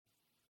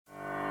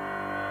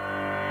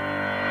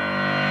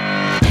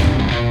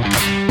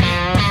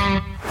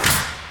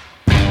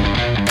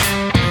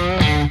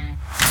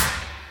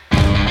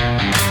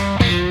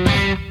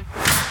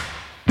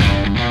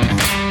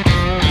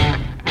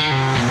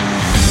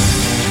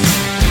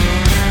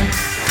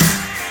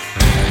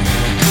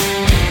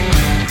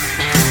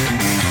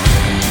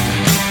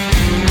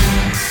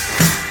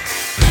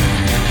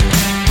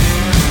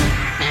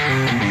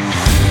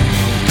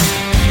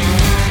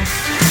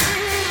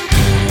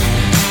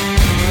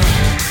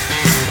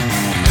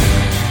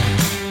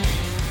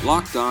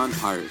Locked On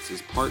Pirates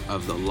is part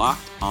of the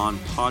Locked On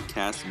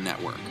Podcast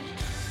Network.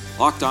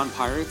 Locked On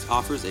Pirates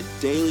offers a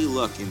daily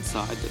look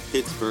inside the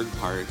Pittsburgh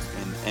Pirates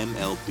and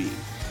MLB.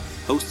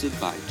 Hosted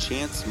by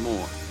Chance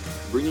Moore,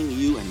 bringing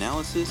you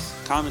analysis,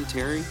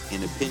 commentary,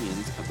 and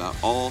opinions about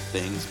all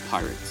things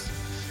Pirates.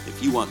 If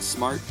you want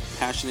smart,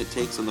 passionate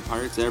takes on the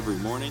Pirates every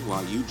morning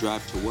while you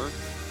drive to work,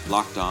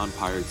 Locked On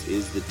Pirates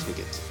is the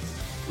ticket.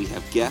 We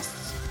have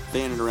guests,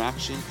 fan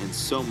interaction, and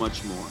so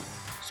much more.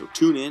 So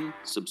tune in,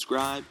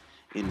 subscribe,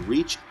 and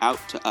reach out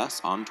to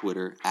us on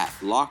Twitter at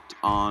Locked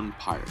On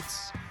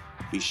Pirates.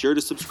 Be sure to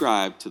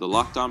subscribe to the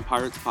Locked On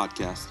Pirates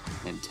podcast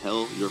and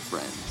tell your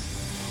friends.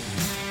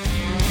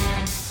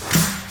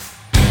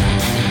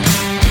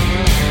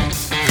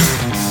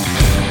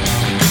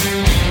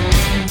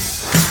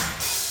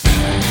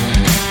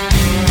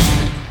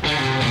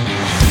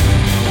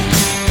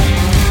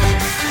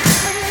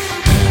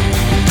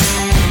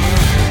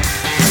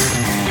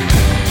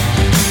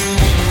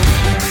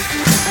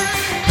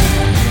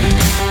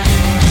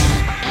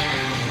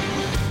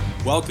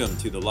 Welcome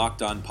to the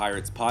Locked On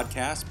Pirates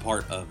podcast,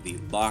 part of the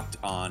Locked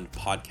On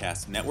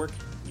Podcast Network,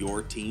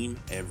 your team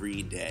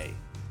every day.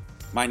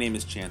 My name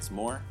is Chance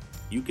Moore.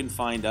 You can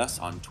find us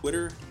on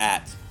Twitter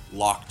at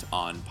Locked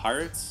On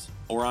Pirates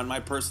or on my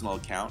personal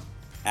account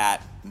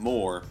at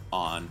More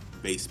On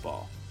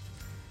Baseball.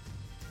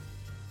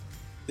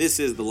 This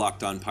is the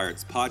Locked On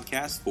Pirates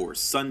podcast for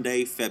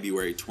Sunday,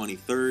 February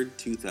 23rd,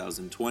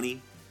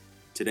 2020.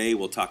 Today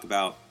we'll talk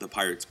about the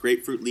Pirates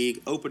Grapefruit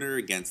League opener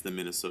against the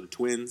Minnesota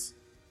Twins,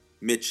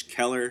 Mitch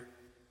Keller,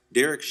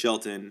 Derek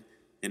Shelton,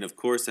 and of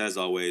course, as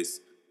always,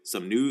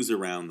 some news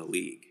around the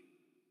league.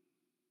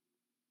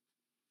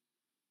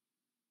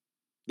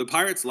 The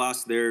Pirates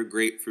lost their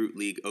Grapefruit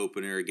League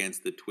opener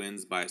against the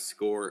Twins by a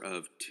score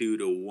of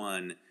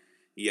 2-1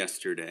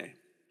 yesterday.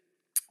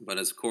 But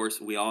of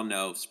course, we all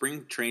know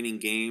spring training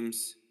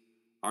games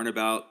aren't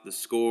about the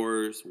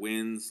scores,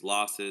 wins,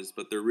 losses,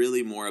 but they're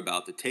really more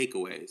about the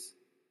takeaways.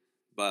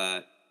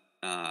 But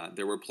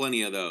there were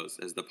plenty of those,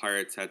 as the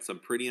Pirates had some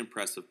pretty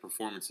impressive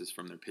performances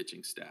from their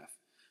pitching staff.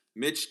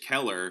 Mitch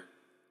Keller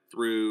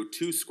threw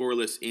 2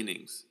 scoreless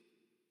innings.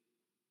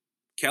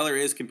 Keller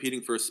is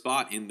competing for a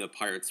spot in the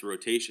Pirates'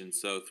 rotation,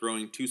 so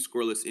throwing 2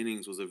 scoreless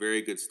innings was a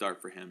very good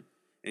start for him,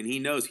 and he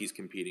knows he's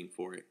competing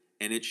for it,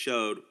 and it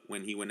showed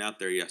when he went out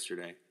there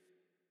yesterday.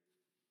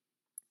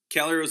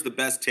 Keller was the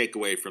best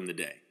takeaway from the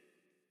day.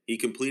 He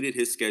completed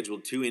his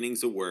scheduled 2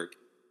 innings of work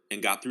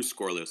and got through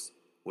scoreless,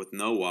 with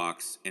no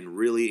walks, and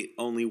really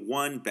only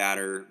one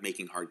batter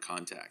making hard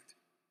contact.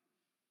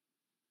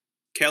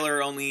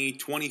 Keller, only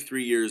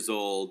 23 years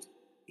old,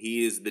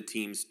 he is the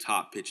team's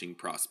top pitching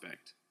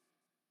prospect.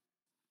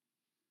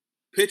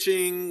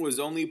 Pitching was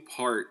only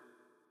part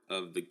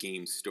of the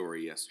game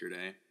story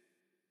yesterday.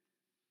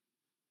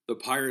 The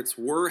Pirates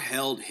were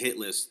held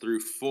hitless through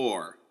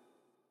 4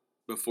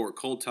 before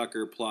Cole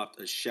Tucker plopped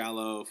a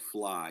shallow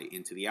fly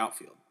into the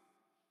outfield.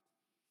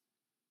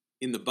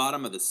 In the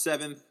bottom of the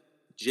 7th,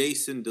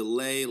 Jason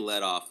DeLay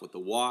led off with a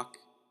walk.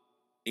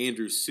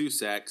 Andrew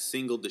Susac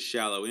singled to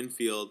shallow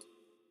infield,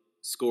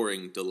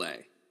 scoring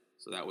DeLay.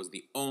 So that was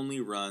the only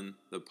run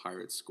the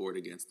Pirates scored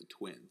against the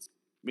Twins.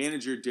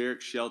 Manager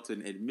Derek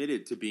Shelton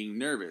admitted to being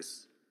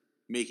nervous,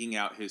 making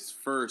out his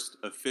first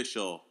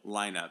official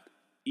lineup,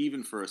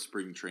 even for a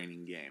spring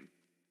training game.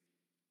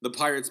 The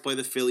Pirates play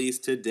the Phillies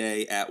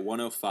today at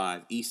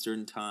 1:05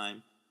 Eastern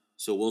Time,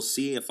 so we'll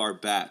see if our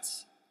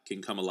bats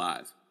can come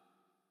alive.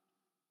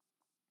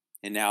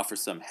 And now for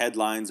some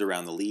headlines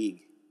around the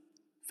league.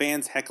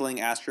 Fans heckling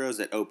Astros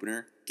at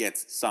opener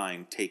gets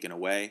sign taken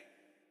away.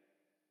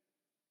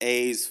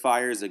 A's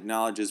fires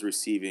acknowledges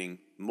receiving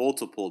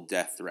multiple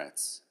death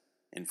threats.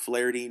 And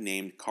Flaherty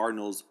named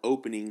Cardinals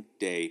opening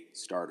day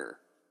starter.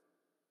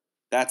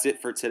 That's it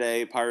for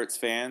today, Pirates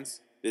fans.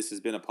 This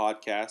has been a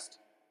podcast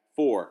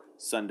for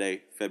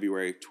Sunday,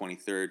 February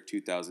 23rd,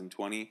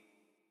 2020.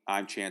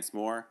 I'm Chance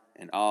Moore,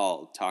 and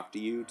I'll talk to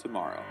you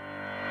tomorrow.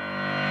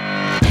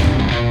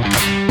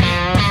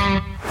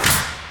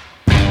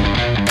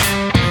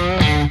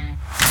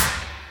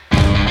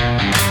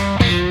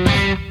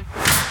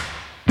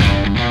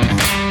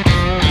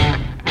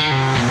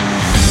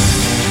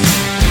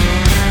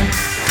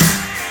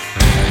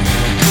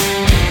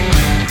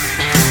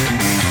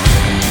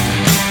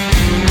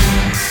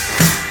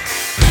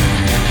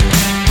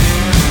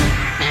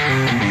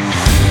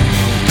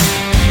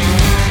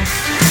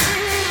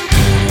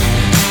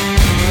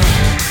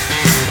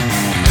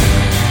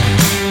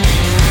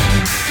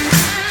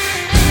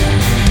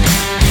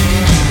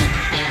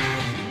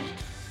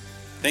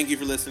 Thank you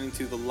for listening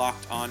to the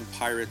Locked On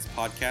Pirates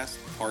podcast,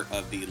 part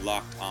of the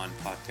Locked On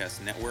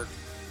Podcast Network,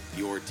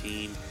 your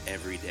team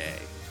every day.